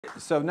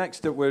So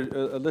next up, we're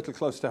a little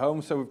close to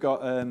home. So we've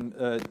got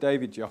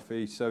David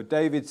Joffe. So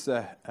David's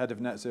head of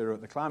Net Zero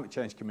at the Climate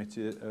Change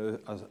Committee,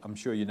 as I'm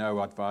sure you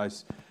know,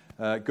 advise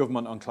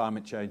government on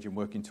climate change and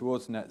working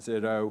towards net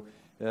zero.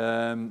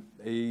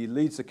 He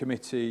leads the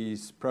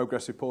committee's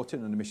progress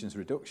reporting on emissions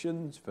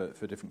reductions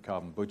for different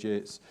carbon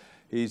budgets.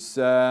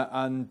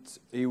 And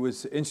he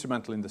was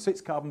instrumental in the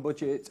 6th carbon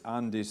budget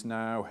and is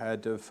now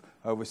head of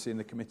overseeing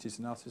the committee's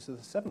analysis of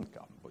the 7th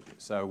carbon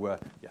budget. So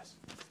yes,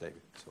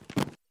 David.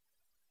 So.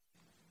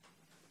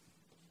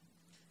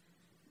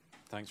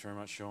 Thanks very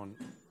much, Sean.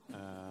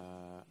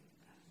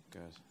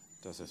 Good.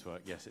 Does this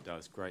work? Yes, it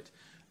does. Great.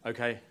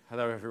 Okay.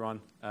 Hello,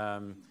 everyone.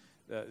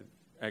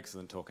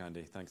 Excellent talk,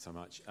 Andy. Thanks so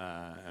much.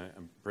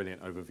 A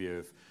brilliant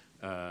overview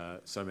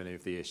of so many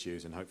of the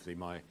issues, and hopefully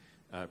my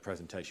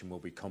presentation will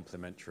be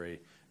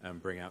complementary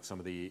and bring out some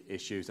of the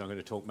issues. I'm going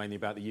to talk mainly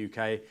about the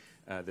UK.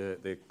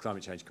 The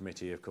Climate Change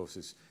Committee, of course,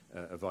 is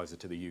advisor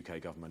to the UK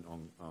government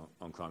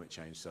on climate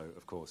change, so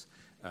of course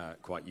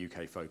quite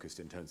UK focused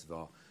in terms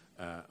of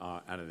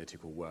our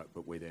analytical work,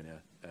 but within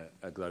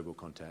a global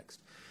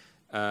context.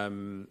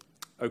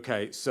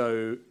 Okay,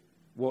 so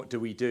what do?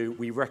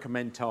 We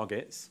recommend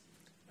targets.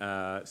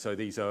 So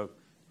these are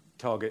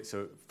targets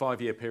of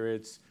 5-year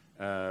periods,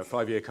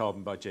 5-year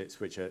carbon budgets,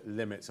 which are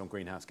limits on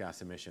greenhouse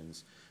gas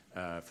emissions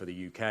for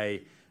the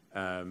UK.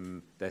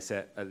 They're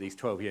set at least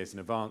 12 years in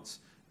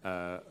advance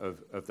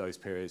of those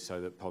periods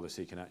so that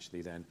policy can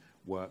actually then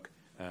work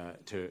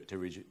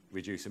to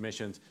reduce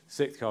emissions.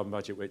 6th carbon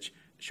budget, which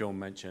Sean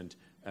mentioned,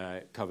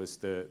 covers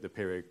the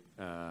period,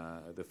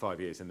 the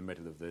 5 years in the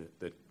middle of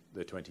the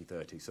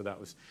 2030s. So that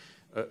was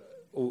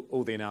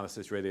all the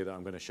analysis really that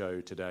I'm going to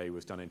show today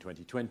was done in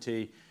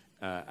 2020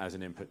 as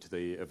an input to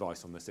the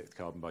advice on the 6th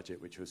carbon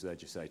budget, which was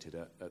legislated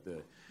at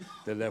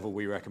the level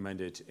we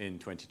recommended in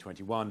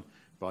 2021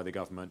 by the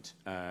government.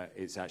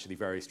 It's actually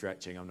very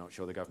stretching. I'm not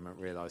sure the government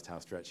realised how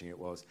stretching it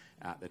was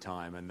at the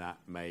time, and that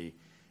may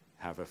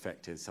have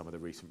affected some of the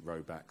recent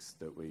rollbacks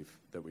that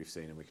we've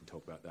seen, and we can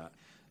talk about that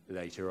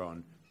later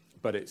on.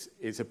 But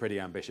it's a pretty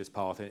ambitious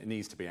path. It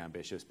needs to be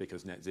ambitious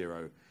because net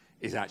zero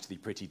is actually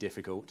pretty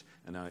difficult.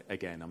 And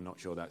again, I'm not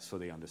sure that's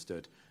fully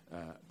understood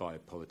by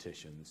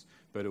politicians.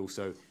 But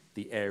also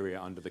the area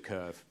under the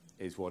curve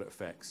is what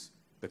affects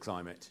the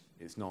climate.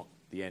 It's not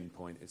the end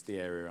point, it's the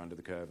area under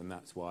the curve. And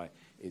that's why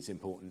it's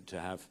important to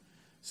have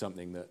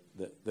something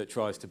that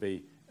tries to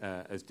be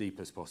as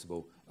deep as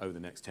possible over the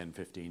next 10,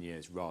 15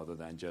 years, rather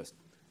than just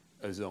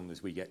as long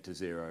as we get to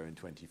zero in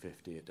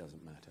 2050, it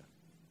doesn't matter.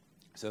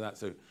 So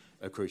that's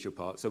a crucial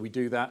part. So we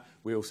do that.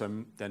 We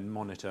also then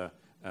monitor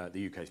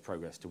the UK's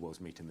progress towards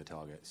meeting the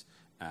targets.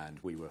 And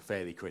we were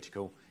fairly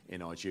critical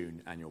in our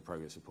June annual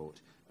progress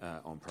report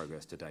on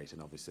progress to date.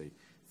 And obviously,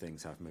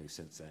 things have moved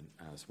since then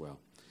as well.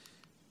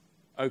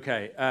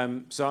 Okay,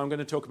 so I'm going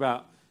to talk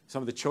about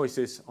some of the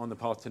choices on the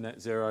path to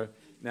net zero.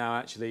 Now,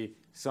 actually,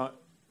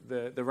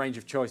 the range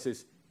of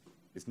choices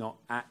is not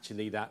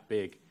actually that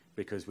big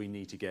because we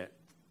need to get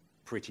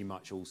pretty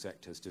much all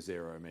sectors to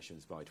zero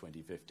emissions by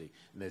 2050.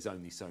 And there's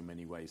only so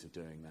many ways of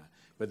doing that.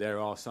 But there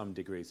are some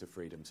degrees of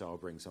freedom, so I'll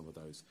bring some of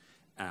those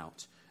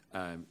out.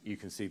 You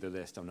can see the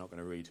list. I'm not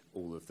going to read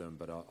all of them,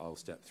 but I'll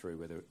step through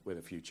with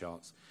a few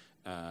charts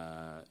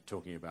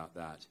talking about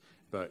that.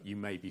 But you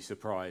may be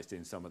surprised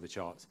in some of the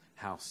charts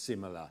how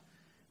similar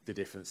the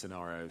different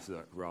scenarios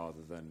look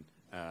rather than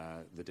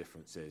the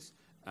differences.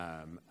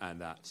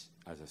 And that,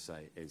 as I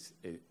say,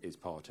 is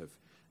part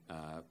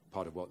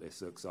of what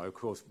this looks like. Of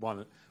course,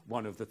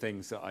 one of the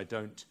things that I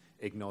don't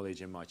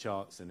acknowledge in my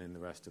charts and in the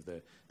rest of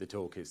the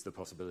talk is the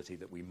possibility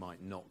that we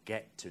might not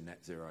get to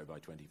net zero by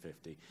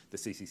 2050. The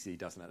CCC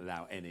doesn't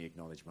allow any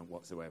acknowledgement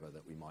whatsoever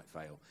that we might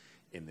fail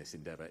in this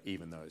endeavour,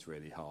 even though it's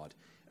really hard.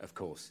 Of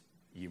course,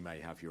 you may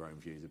have your own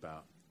views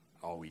about,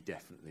 are we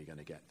definitely going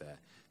to get there?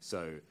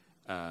 So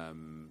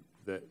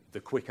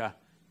the quicker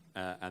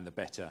and the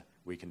better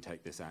we can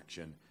take this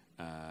action,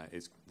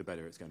 the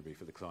better it's going to be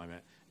for the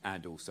climate,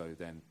 and also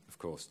then, of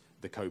course,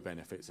 the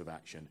co-benefits of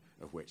action,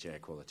 of which air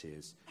quality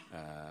is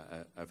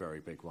a very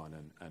big one,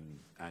 and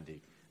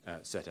Andy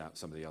set out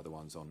some of the other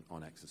ones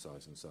on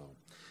exercise and so on.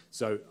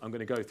 So I'm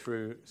going to go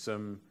through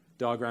some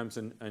diagrams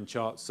and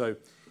charts. So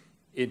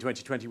in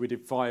 2020, we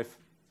did 5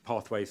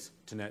 pathways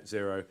to net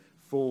zero.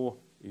 4,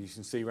 you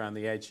can see around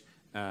the edge,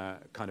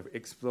 kind of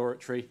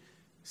exploratory,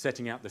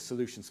 setting out the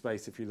solution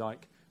space, if you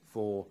like,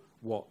 for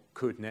what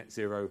could net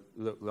zero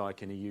look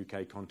like in a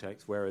UK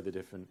context? Where are the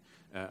different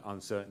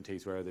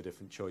uncertainties? Where are the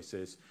different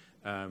choices?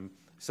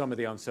 Some of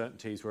the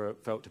uncertainties were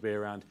felt to be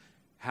around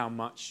how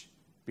much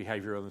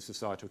behavioural and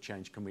societal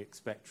change can we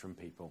expect from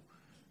people?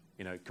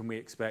 You know, can we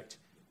expect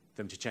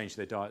them to change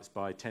their diets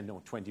by 10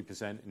 or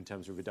 20% in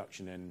terms of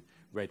reduction in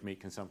red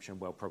meat consumption?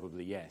 Well,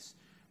 probably yes.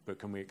 But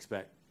can we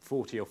expect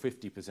 40 or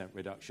 50%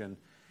 reduction?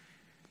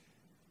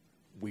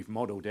 We've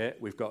modelled it.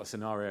 We've got a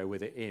scenario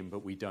with it in,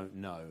 but we don't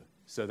know.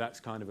 So that's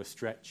kind of a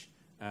stretch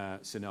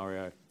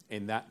scenario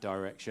in that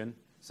direction.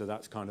 So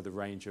that's kind of the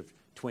range of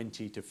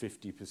 20 to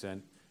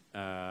 50%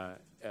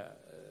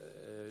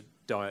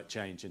 diet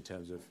change in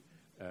terms of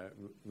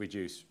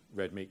reduce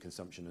red meat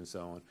consumption and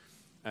so on.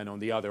 And on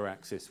the other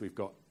axis, we've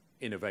got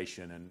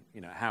innovation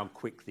and how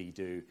quickly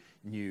do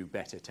new,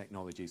 better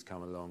technologies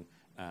come along,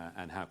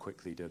 and how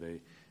quickly do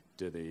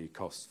the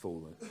costs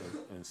fall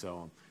and so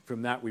on.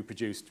 From that, we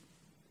produced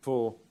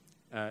 4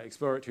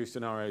 exploratory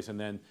scenarios, and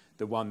then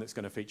the one that's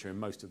going to feature in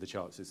most of the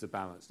charts is the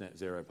balanced net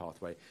zero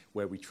pathway,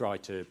 where we try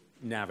to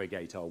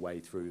navigate our way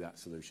through that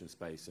solution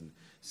space and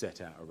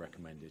set out a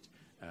recommended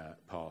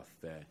path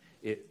there.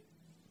 It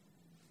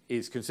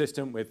is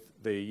consistent with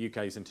the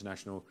UK's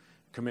international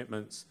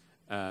commitments,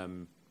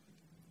 and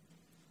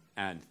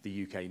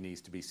the UK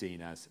needs to be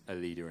seen as a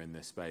leader in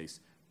this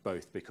space,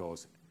 both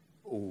because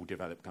all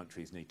developed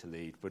countries need to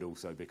lead, but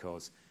also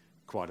because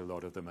quite a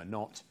lot of them are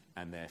not,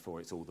 and therefore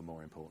it's all the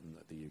more important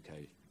that the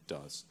UK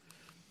does.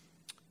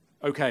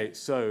 Okay,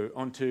 so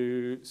on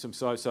to some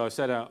slides. So I've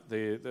set out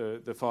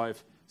the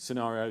 5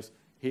 scenarios.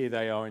 Here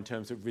they are in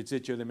terms of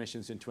residual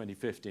emissions in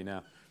 2050.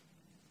 Now,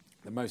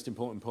 the most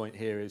important point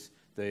here is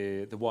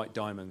the white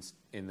diamonds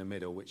in the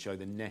middle, which show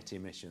the net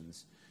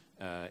emissions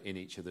in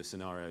each of the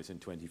scenarios in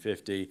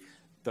 2050.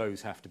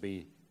 Those have to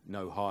be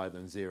no higher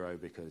than 0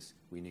 because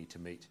we need to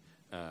meet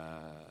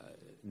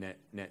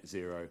net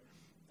zero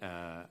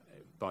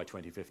by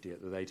 2050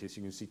 at the latest.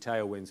 You can see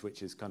tailwinds,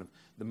 which is kind of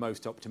the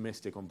most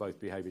optimistic on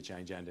both behaviour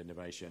change and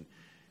innovation,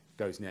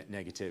 goes net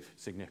negative,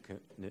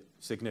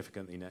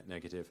 significantly net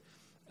negative.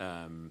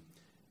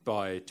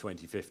 By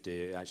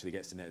 2050, it actually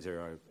gets to net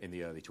zero in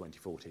the early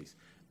 2040s.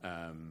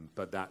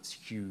 But that's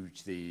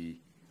hugely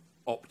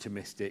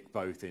optimistic,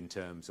 both in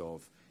terms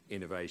of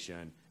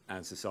innovation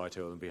and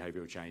societal and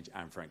behavioural change,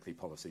 and frankly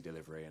policy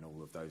delivery and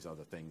all of those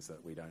other things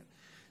that we don't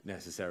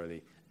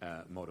necessarily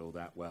model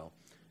that well.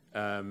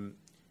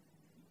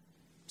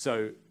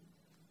 So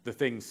the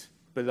things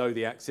below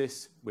the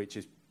axis, which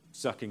is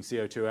sucking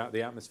CO2 out of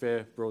the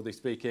atmosphere, broadly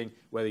speaking,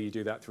 whether you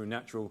do that through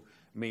natural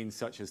means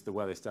such as the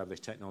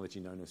well-established technology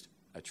known as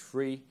a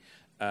tree,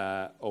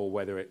 or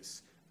whether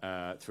it's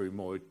through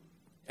more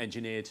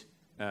engineered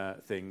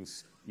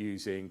things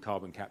using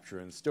carbon capture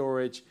and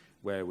storage,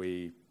 where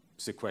we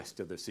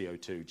sequester the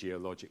CO2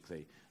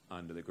 geologically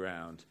under the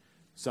ground,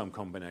 some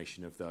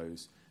combination of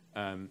those.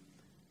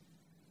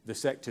 The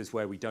sectors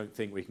where we don't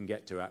think we can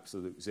get to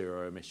absolute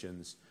zero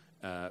emissions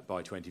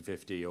by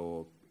 2050,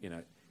 or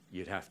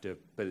you'd have to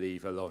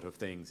believe a lot of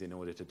things in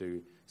order to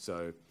do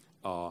so,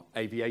 are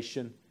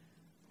aviation,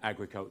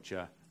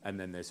 agriculture, and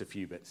then there's a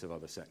few bits of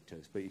other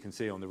sectors. But you can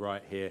see on the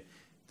right here,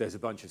 there's a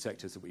bunch of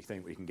sectors that we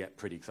think we can get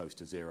pretty close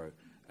to zero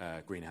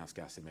greenhouse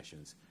gas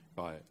emissions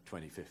by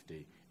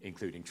 2050,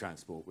 including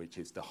transport, which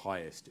is the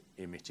highest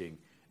emitting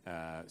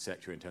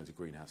sector in terms of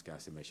greenhouse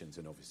gas emissions,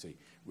 and obviously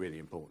really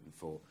important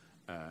for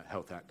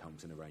health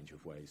outcomes in a range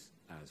of ways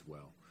as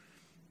well.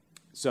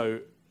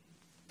 So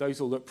those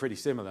all look pretty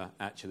similar,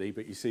 actually,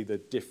 but you see the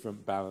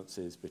different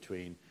balances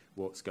between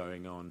what's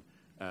going on,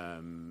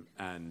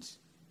 and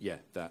yeah,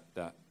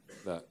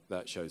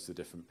 that shows the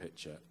different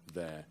picture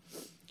there.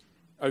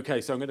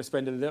 Okay, so I'm going to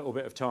spend a little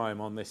bit of time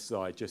on this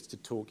slide just to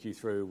talk you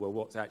through, well,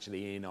 what's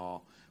actually in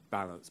our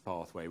balanced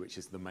pathway, which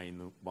is the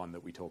main one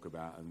that we talk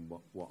about, and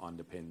what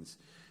underpins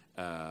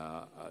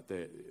the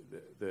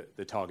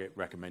target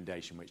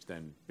recommendation, which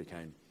then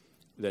became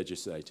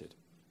legislated.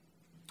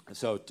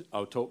 So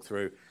I'll talk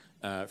through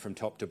from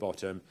top to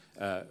bottom,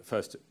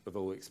 first of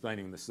all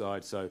explaining the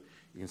slide. So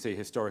you can see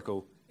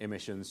historical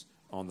emissions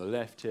on the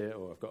left here,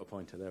 or I've got a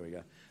pointer, there we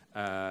go.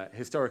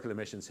 Historical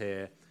emissions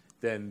here.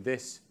 Then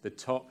the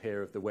top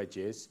here of the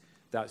wedges,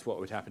 that's what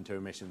would happen to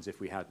emissions if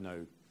we had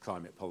no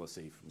climate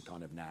policy from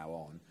kind of now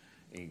on.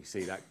 And you can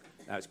see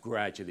that's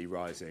gradually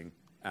rising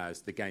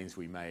as the gains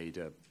we made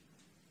are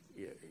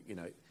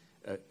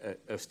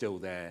still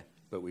there,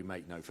 but we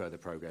make no further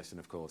progress. And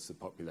of course, the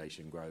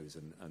population grows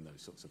and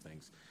those sorts of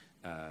things,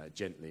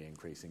 gently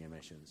increasing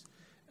emissions.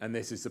 And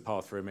this is the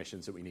path for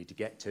emissions that we need to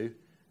get to,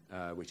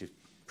 which is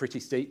pretty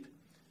steep.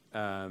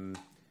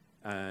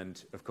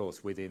 And of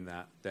course, within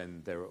that,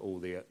 then there are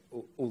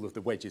all of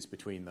the wedges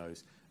between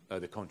those are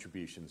the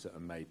contributions that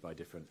are made by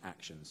different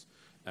actions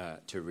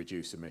to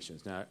reduce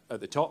emissions. Now,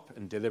 at the top,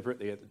 and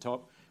deliberately at the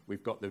top,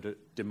 we've got the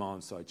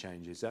demand side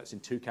changes. That's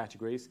in 2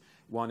 categories.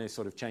 One is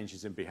sort of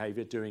changes in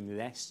behavior, doing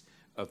less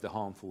of the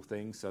harmful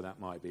things. So that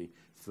might be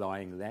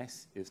flying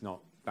less. It's not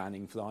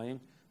banning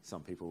flying.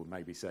 Some people would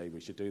maybe say we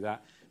should do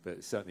that, but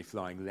it's certainly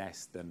flying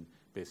less than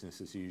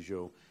business as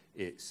usual.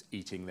 It's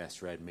eating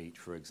less red meat,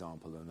 for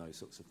example, and those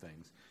sorts of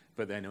things.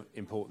 But then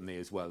importantly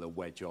as well, a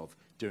wedge of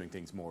doing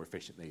things more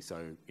efficiently.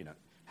 So,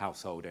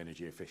 household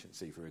energy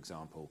efficiency, for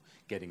example,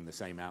 getting the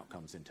same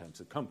outcomes in terms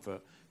of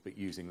comfort, but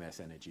using less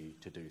energy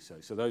to do so.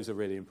 So those are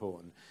really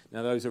important.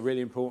 Now, those are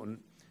really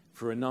important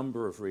for a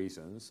number of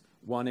reasons.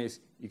 One is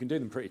you can do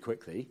them pretty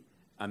quickly,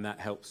 and that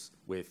helps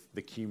with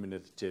the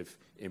cumulative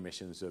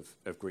emissions of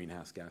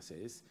greenhouse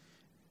gases.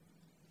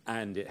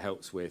 And it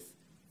helps with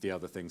the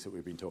other things that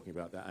we've been talking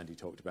about, that Andy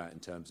talked about, in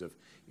terms of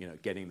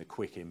getting the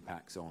quick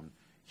impacts on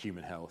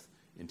human health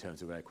in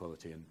terms of air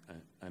quality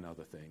and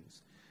other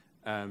things.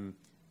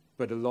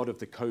 But a lot of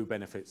the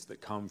co-benefits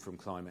that come from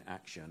climate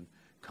action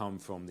come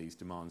from these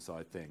demand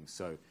side things.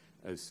 So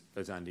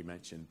as Andy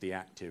mentioned, the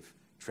active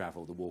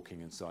travel, the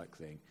walking and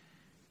cycling,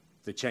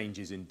 the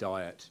changes in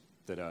diet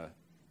that are,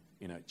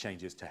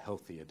 changes to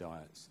healthier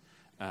diets,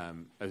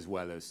 as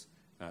well as,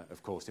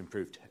 of course,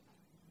 improved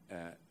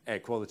air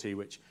quality,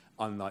 which,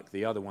 unlike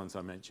the other ones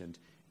I mentioned,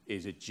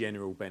 is a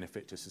general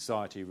benefit to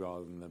society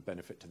rather than a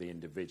benefit to the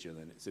individual,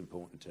 and it's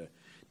important to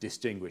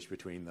distinguish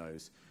between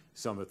those.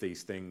 Some of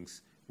these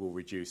things will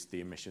reduce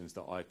the emissions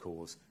that I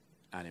cause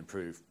and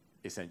improve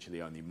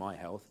essentially only my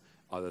health.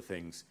 Other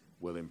things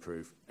will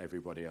improve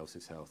everybody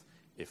else's health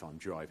if I'm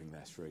driving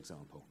less, for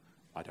example.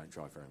 I don't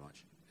drive very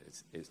much.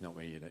 It's not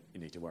me you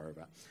need to worry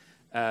about.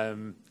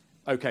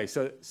 Okay,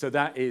 so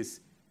that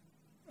is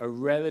a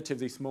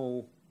relatively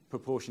small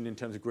proportion in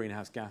terms of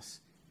greenhouse gas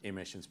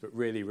emissions, but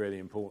really, really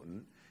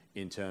important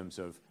in terms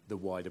of the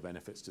wider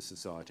benefits to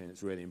society. And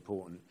it's really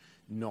important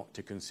not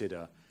to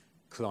consider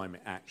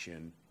climate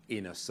action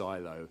in a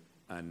silo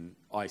and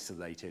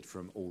isolated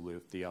from all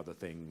of the other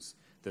things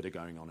that are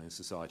going on in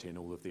society and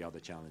all of the other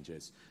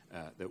challenges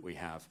that we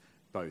have,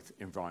 both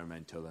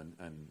environmental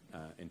and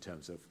in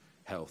terms of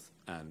health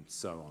and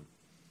so on.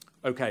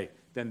 Okay,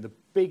 then the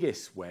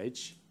biggest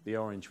wedge, the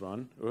orange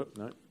one, oh,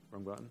 no,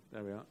 wrong button,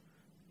 there we are,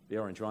 the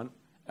orange one,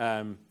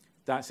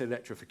 that's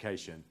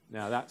electrification.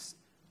 Now that's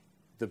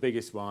the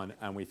biggest one,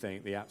 and we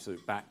think the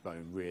absolute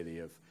backbone really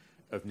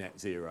of net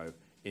zero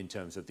in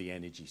terms of the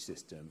energy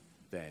system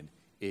then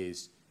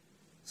is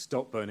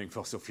stop burning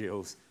fossil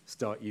fuels,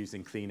 start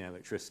using clean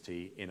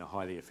electricity in a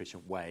highly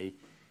efficient way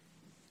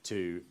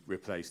to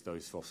replace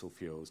those fossil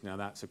fuels. Now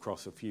that's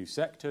across a few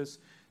sectors.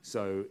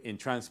 So in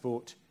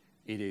transport,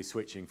 it is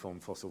switching from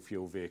fossil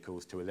fuel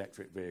vehicles to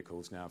electric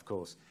vehicles. Now, of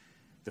course,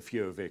 the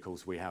fewer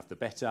vehicles we have, the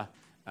better,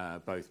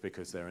 both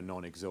because there are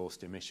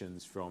non-exhaust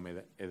emissions from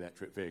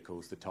electric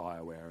vehicles, the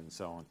tyre wear and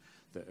so on,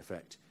 that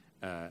affect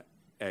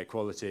air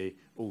quality,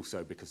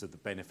 also because of the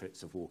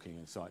benefits of walking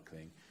and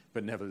cycling.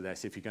 But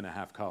nevertheless, if you're going to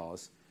have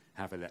cars,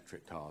 have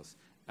electric cars.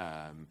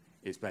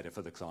 It's better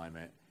for the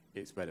climate,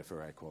 it's better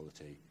for air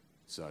quality.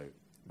 So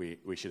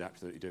we should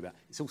absolutely do that.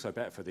 It's also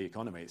better for the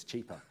economy, it's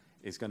cheaper.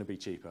 It's going to be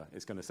cheaper.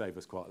 It's going to save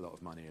us quite a lot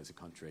of money as a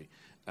country,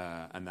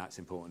 and that's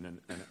important.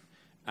 And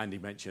Andy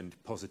mentioned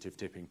positive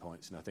tipping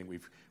points, and I think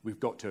we've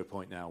got to a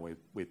point now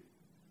with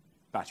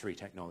battery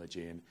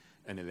technology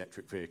and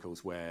electric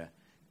vehicles where,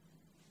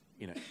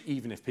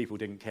 even if people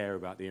didn't care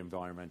about the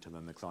environmental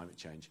and the climate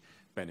change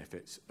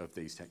benefits of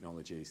these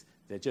technologies,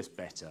 they're just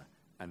better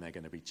and they're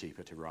going to be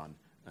cheaper to run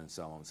and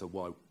so on. So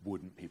why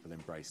wouldn't people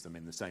embrace them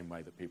in the same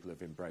way that people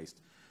have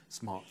embraced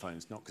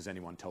smartphones, not because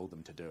anyone told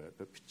them to do it,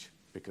 but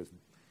because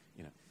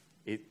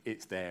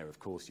it's there. Of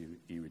course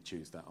you would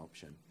choose that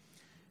option.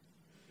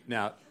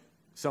 Now,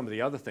 some of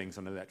the other things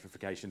on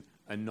electrification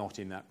are not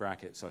in that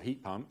bracket. So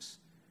heat pumps,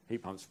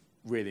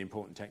 really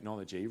important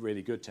technology,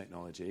 really good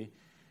technology,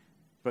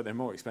 but they're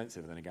more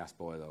expensive than a gas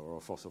boiler or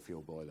a fossil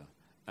fuel boiler.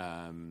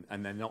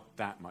 And they're not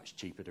that much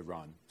cheaper to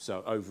run.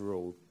 So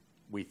overall,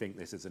 we think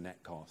this is a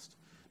net cost.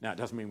 Now, it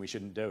doesn't mean we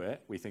shouldn't do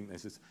it. We think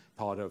this is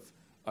part of,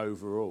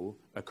 overall,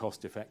 a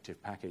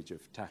cost-effective package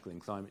of tackling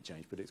climate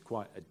change, but it's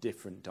quite a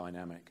different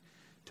dynamic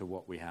to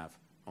what we have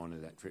on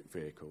electric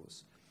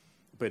vehicles.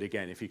 But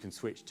again, if you can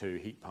switch to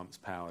heat pumps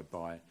powered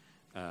by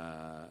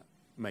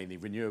mainly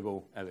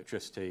renewable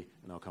electricity,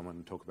 and I'll come on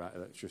and talk about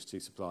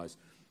electricity supplies,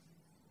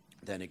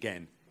 then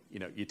again,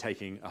 you're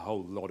taking a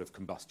whole lot of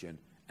combustion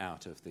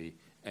out of the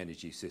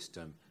energy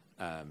system,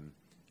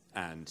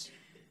 and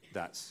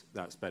that's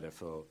better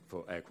for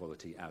air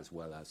quality as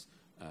well as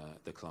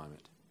the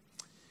climate.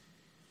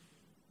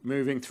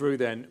 Moving through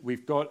then,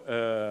 we've got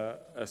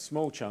a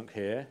small chunk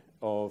here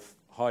of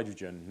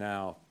hydrogen.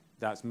 Now,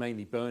 that's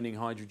mainly burning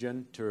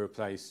hydrogen to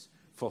replace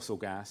fossil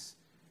gas.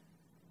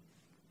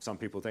 Some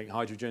people think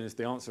hydrogen is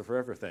the answer for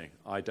everything.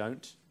 I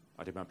don't.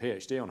 I did my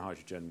PhD on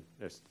hydrogen.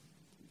 There's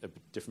a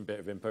different bit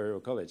of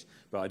Imperial College,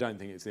 but I don't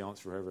think it's the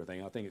answer for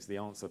everything. I think it's the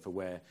answer for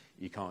where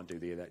you can't do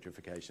the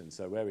electrification.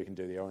 So where we can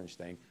do the orange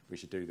thing, we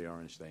should do the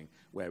orange thing.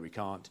 Where we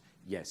can't,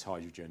 yes,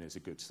 hydrogen is a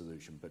good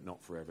solution, but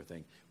not for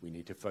everything. We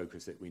need to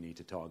focus it, we need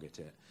to target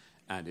it,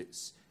 and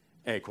its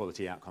air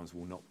quality outcomes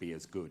will not be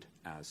as good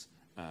as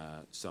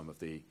some of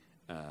the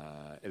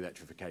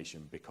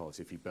electrification, because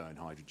if you burn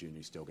hydrogen,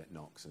 you still get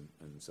NOx and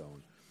so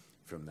on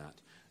from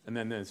that. And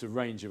then there's a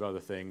range of other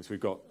things. We've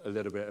got a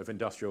little bit of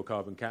industrial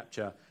carbon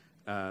capture.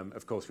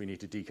 Of course, we need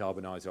to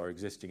decarbonise our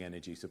existing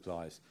energy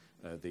supplies,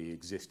 the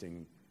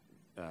existing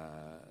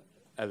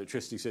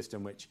electricity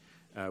system, which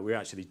we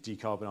actually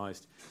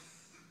decarbonised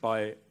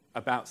by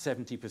about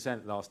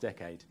 70% last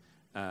decade,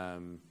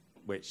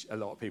 which a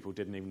lot of people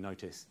didn't even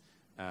notice.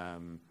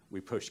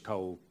 We pushed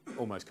coal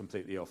almost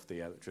completely off the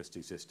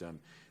electricity system.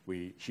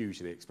 We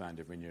hugely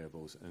expanded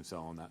renewables and so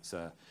on. That's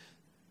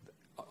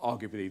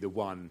arguably the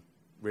one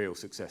real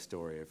success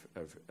story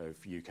of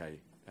UK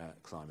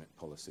climate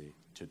policy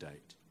to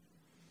date.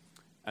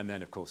 And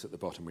then, of course, at the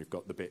bottom, we've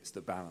got the bits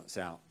that balance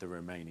out the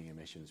remaining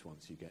emissions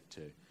once you get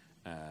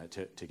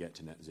to get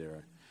to net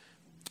zero.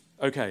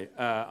 Okay,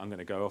 I'm going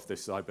to go off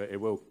this slide, but it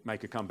will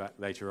make a comeback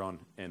later on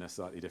in a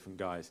slightly different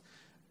guise.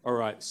 All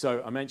right,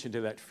 so I mentioned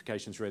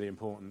electrification is really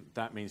important.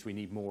 That means we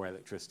need more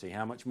electricity.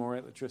 How much more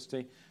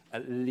electricity?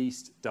 At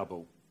least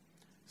double.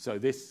 So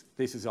this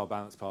is our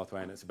balanced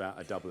pathway, and it's about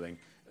a doubling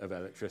of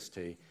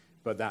electricity,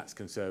 but that's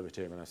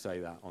conservative, and I say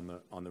that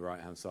on the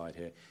right-hand side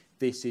here.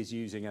 This is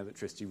using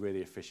electricity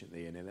really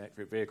efficiently in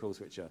electric vehicles,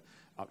 which are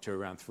up to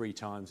around 3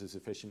 times as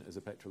efficient as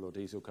a petrol or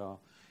diesel car,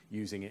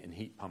 using it in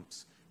heat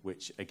pumps,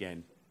 which,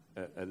 again,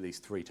 at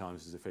least 3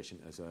 times as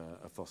efficient as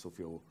a fossil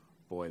fuel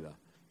boiler.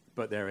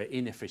 But there are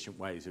inefficient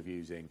ways of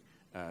using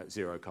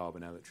zero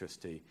carbon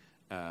electricity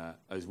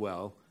as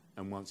well.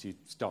 And once you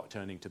start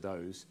turning to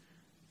those,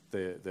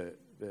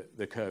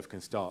 the curve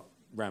can start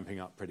ramping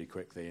up pretty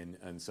quickly.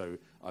 And so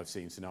I've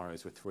seen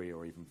scenarios with 3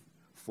 or even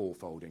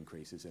 4-fold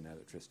increases in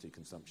electricity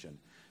consumption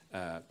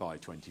by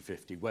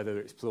 2050. Whether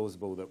it's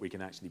plausible that we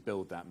can actually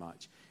build that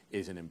much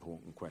is an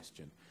important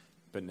question.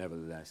 But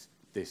nevertheless,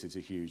 this is a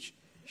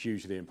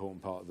hugely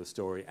important part of the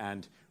story,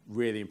 and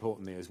really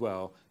importantly as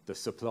well, the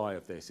supply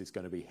of this is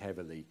going to be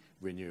heavily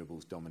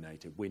renewables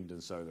dominated. Wind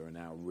and solar are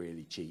now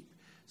really cheap,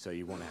 so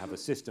you want to have a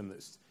system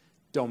that's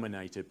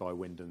dominated by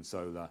wind and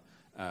solar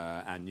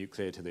and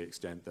nuclear to the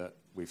extent that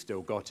we've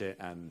still got it,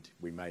 and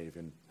we may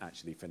even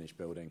actually finish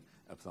building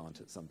a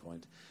plant at some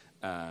point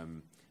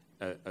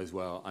as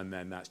well, and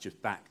then that's just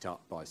backed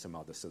up by some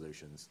other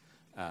solutions.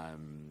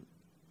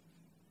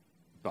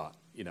 But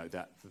you know,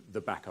 that the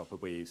backup will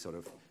be sort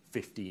of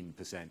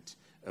 15%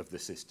 of the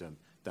system,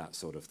 that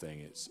sort of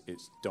thing. It's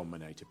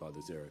dominated by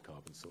the zero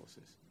carbon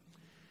sources.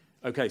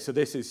 Okay, so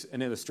this is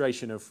an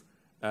illustration of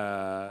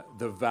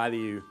the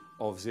value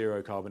of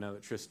zero carbon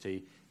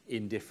electricity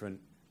in different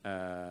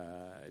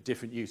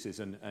uses,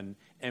 and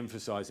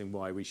emphasizing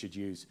why we should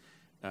use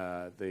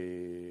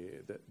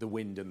the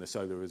wind and the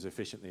solar as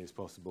efficiently as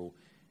possible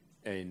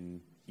in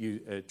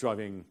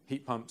driving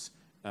heat pumps,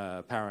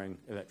 powering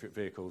electric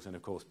vehicles, and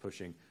of course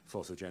pushing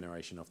fossil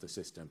generation off the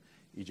system.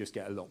 You just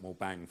get a lot more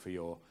bang for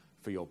your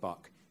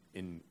buck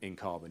in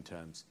carbon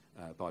terms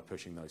by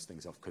pushing those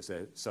things off, because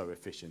they're so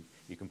efficient.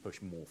 You can push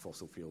more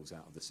fossil fuels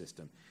out of the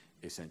system,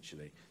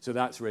 essentially. So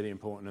that's really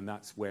important, and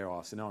that's where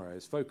our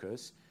scenarios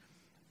focus.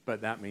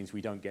 But that means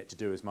we don't get to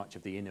do as much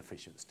of the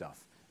inefficient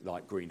stuff,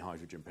 like green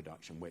hydrogen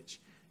production,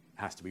 which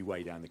has to be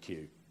way down the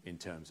queue in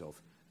terms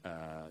of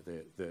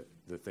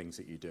the things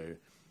that you do.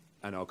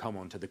 And I'll come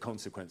on to the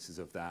consequences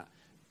of that,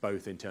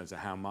 both in terms of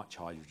how much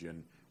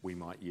hydrogen we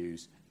might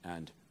use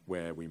and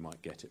where we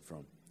might get it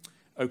from.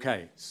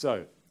 Okay,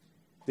 so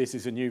this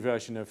is a new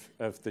version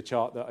of the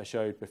chart that I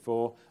showed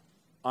before.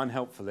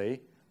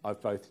 Unhelpfully,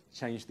 I've both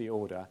changed the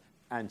order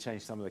and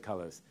changed some of the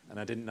colours, and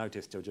I didn't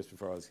notice till just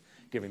before I was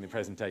giving the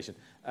presentation.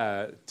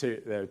 There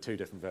are 2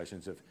 different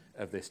versions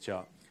of this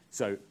chart.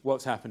 So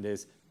what's happened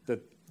is the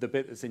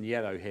bit that's in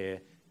yellow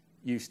here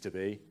used to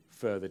be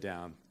further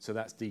down. So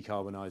that's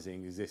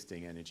decarbonising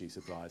existing energy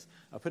supplies.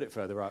 I'll put it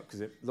further up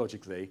because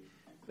logically,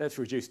 let's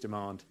reduce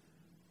demand,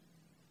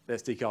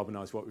 let's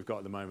decarbonise what we've got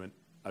at the moment,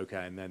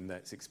 okay, and then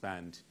let's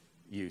expand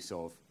use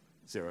of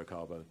zero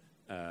carbon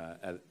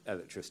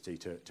electricity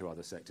to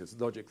other sectors.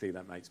 Logically,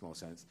 that makes more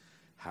sense.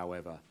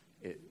 However,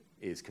 it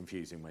is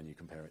confusing when you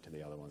compare it to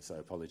the other one, so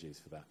apologies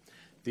for that.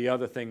 The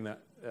other thing that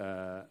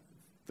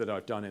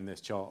I've done in this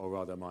chart, or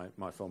rather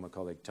my former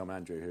colleague Tom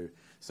Andrew, who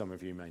some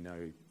of you may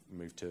know,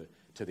 moved to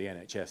the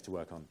NHS to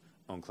work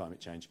on climate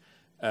change.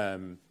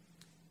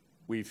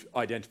 We've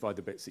identified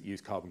the bits that use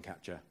carbon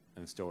capture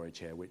and storage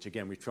here, which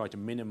again, we've tried to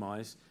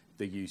minimise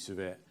the use of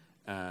it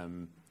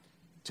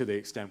to the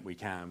extent we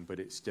can,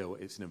 but it's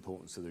an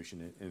important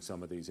solution in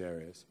some of these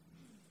areas.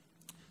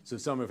 So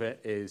some of it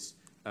is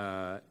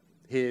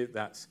here,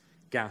 that's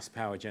gas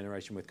power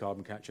generation with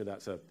carbon capture.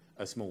 That's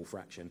a small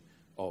fraction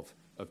of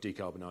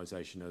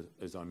decarbonisation,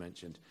 as I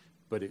mentioned,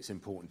 but it's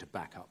important to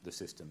back up the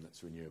system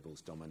that's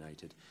renewables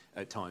dominated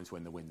at times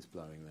when the wind's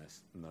blowing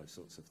less and those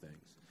sorts of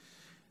things.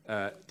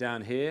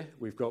 Down here,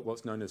 we've got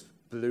what's known as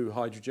blue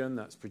hydrogen.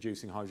 That's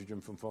producing hydrogen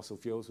from fossil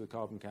fuels with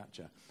carbon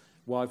capture.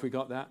 Why have we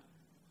got that?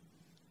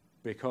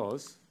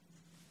 Because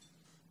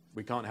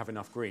we can't have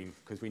enough green,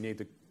 because we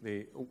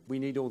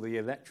need all the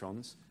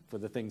electrons for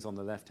the things on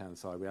the left-hand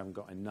side. We haven't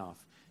got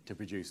enough to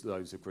produce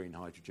loads of green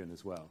hydrogen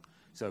as well.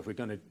 So if we're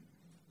going to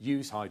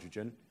use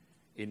hydrogen,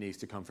 it needs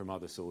to come from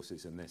other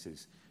sources, and this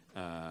is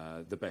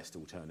the best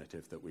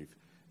alternative that we've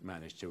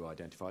managed to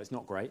identify. It's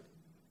not great,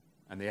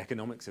 and the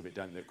economics of it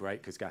don't look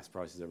great because gas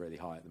prices are really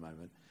high at the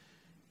moment.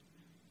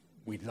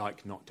 We'd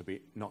like not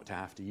to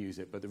have to use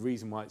it, but the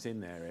reason why it's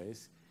in there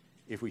is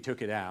if we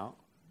took it out,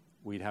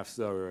 we'd have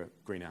slower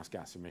greenhouse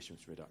gas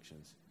emissions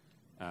reductions.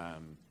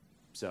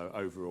 So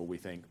overall, we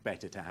think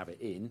better to have it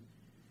in,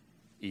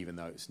 even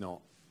though it's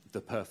not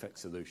the perfect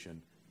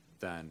solution,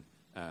 than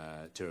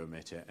to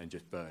emit it and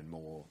just burn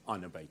more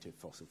unabated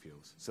fossil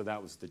fuels. So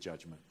that was the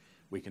judgment.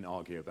 We can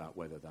argue about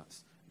whether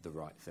that's the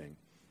right thing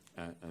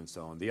and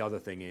so on. The other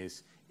thing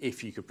is,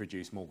 if you could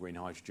produce more green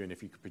hydrogen,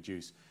 if you could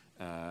produce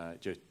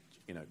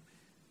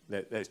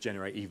let's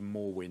generate even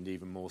more wind,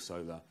 even more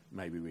solar,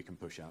 maybe we can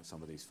push out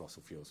some of these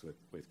fossil fuels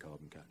with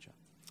carbon capture.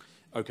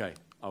 Okay,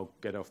 I'll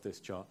get off this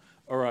chart.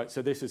 All right,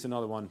 so this is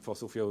another one,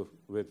 fossil fuel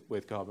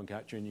with carbon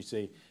capture, and you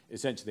see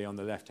essentially on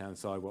the left-hand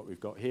side what we've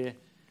got here,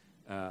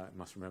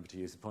 must remember to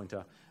use the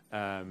pointer,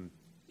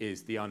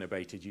 is the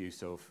unabated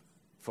use of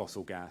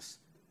fossil gas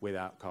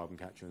without carbon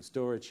capture and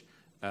storage.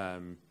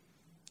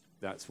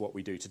 That's what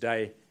we do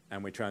today,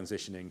 and we're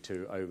transitioning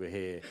to over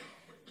here,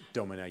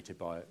 dominated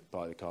by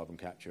the carbon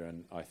capture,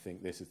 and I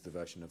think this is the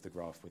version of the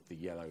graph with the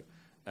yellow,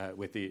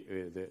 with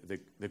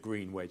the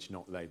green wedge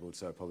not labelled,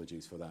 so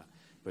apologies for that.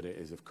 But it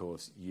is, of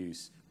course,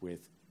 use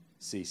with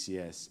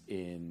CCS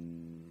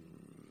in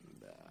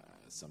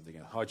something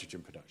else,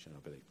 hydrogen production, I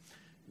believe.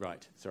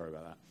 Right, sorry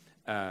about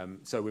that.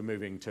 So we're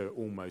moving to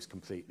almost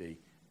completely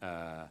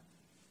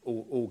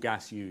all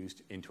gas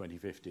used in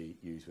 2050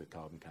 used with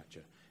carbon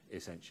capture,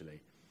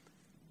 essentially.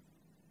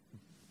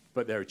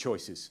 But there are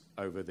choices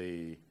over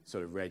the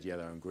sort of red,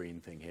 yellow, and green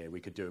thing here.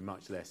 We could do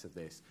much less of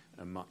this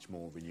and much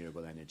more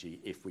renewable energy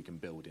if we can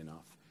build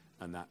enough,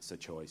 and that's a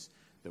choice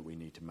that we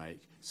need to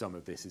make. Some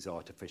of this is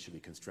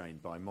artificially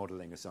constrained by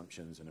modelling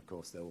assumptions, and of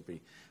course there will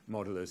be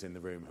modelers in the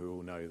room who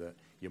all know that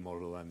your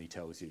model only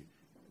tells you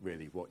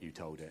really what you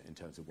told it in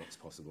terms of what's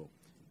possible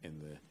in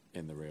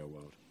the real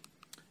world.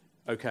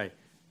 Okay,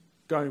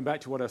 going back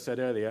to what I said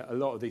earlier, a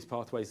lot of these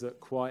pathways look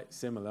quite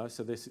similar.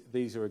 So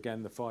these are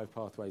again the 5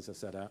 pathways I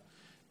set out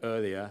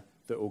earlier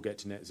that all get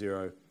to net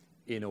zero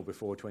in or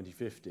before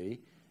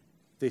 2050.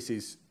 This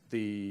is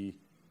the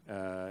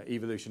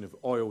evolution of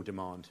oil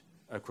demand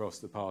across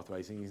the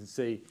pathways, and you can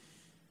see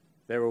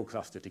they're all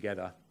clustered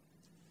together.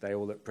 They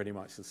all look pretty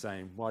much the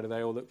same. Why do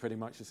they all look pretty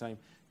much the same?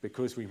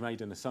 Because we've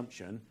made an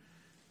assumption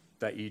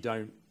that you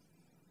don't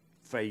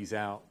phase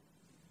out,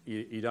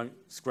 you don't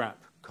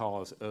scrap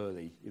cars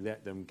early. You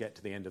let them get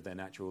to the end of their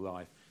natural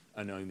life,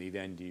 and only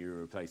then do you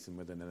replace them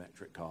with an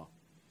electric car.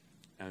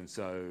 And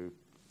so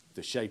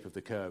the shape of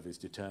the curve is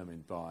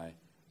determined by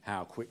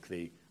how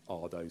quickly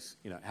are those,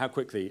 how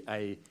quickly,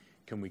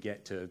 can we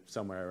get to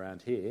somewhere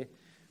around here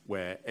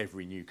where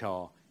every new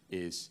car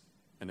is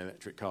an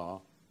electric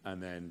car,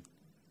 and then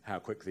how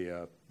quickly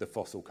are the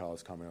fossil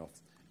cars coming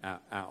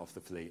out of the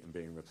fleet and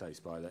being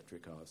replaced by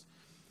electric cars.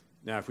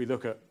 Now, if we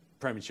look at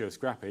premature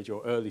scrappage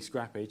or early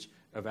scrappage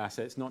of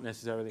assets, not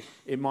necessarily,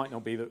 it might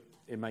not be that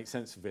it makes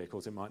sense for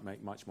vehicles, it might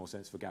make much more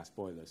sense for gas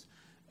boilers.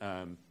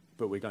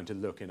 But we're going to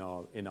look in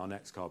our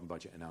next carbon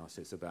budget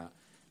analysis about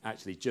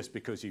actually just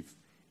because you've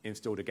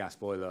installed a gas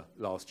boiler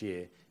last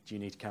year, do you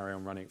need to carry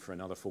on running for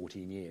another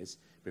 14 years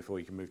before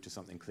you can move to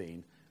something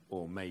clean?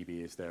 Or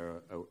maybe is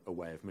there a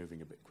way of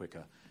moving a bit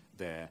quicker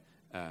there?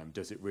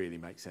 Does it really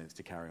make sense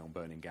to carry on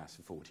burning gas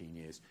for 14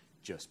 years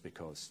just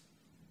because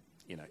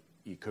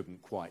you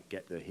couldn't quite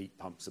get the heat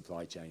pump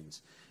supply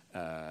chains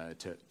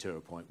to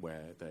a point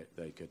where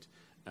they could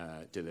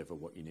deliver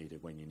what you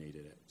needed when you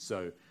needed it?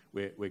 So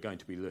we're going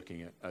to be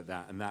looking at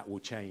that, and that will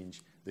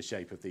change the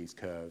shape of these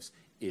curves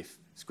if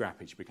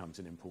scrappage becomes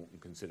an important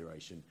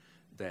consideration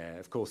there.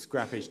 Of course,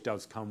 scrappage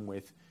does come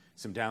with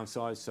some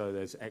downsides, so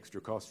there's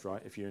extra cost,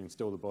 right? If you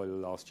install the boiler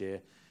last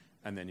year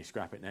and then you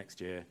scrap it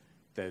next year,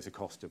 there's a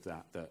cost of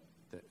that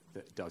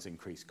does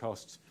increase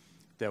costs.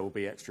 There will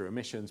be extra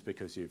emissions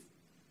because you've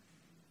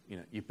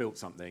built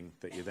something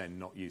that you're then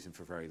not using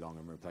for very long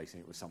and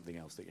replacing it with something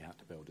else that you have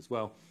to build as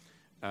well.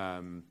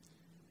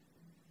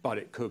 But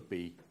it could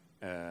be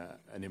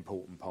an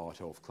important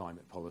part of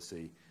climate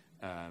policy,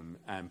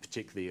 and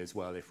particularly as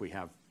well if we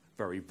have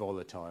very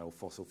volatile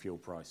fossil fuel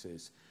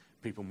prices,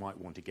 people might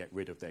want to get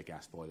rid of their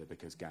gas boiler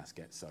because gas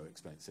gets so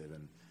expensive,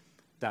 and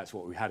that's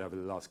what we had over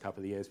the last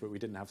couple of years, but we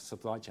didn't have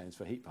supply chains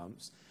for heat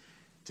pumps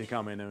to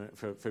come in and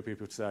for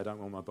people to say, I don't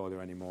want my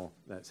boiler anymore,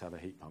 let's have a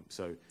heat pump.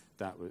 So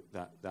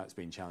that's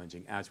been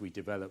challenging. As we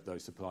develop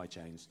those supply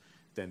chains,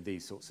 then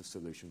these sorts of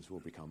solutions will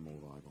become more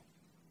viable.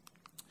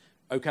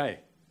 Okay,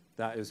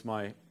 that is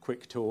my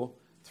quick tour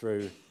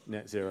through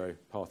net zero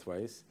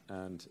pathways,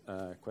 and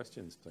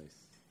questions,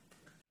 please.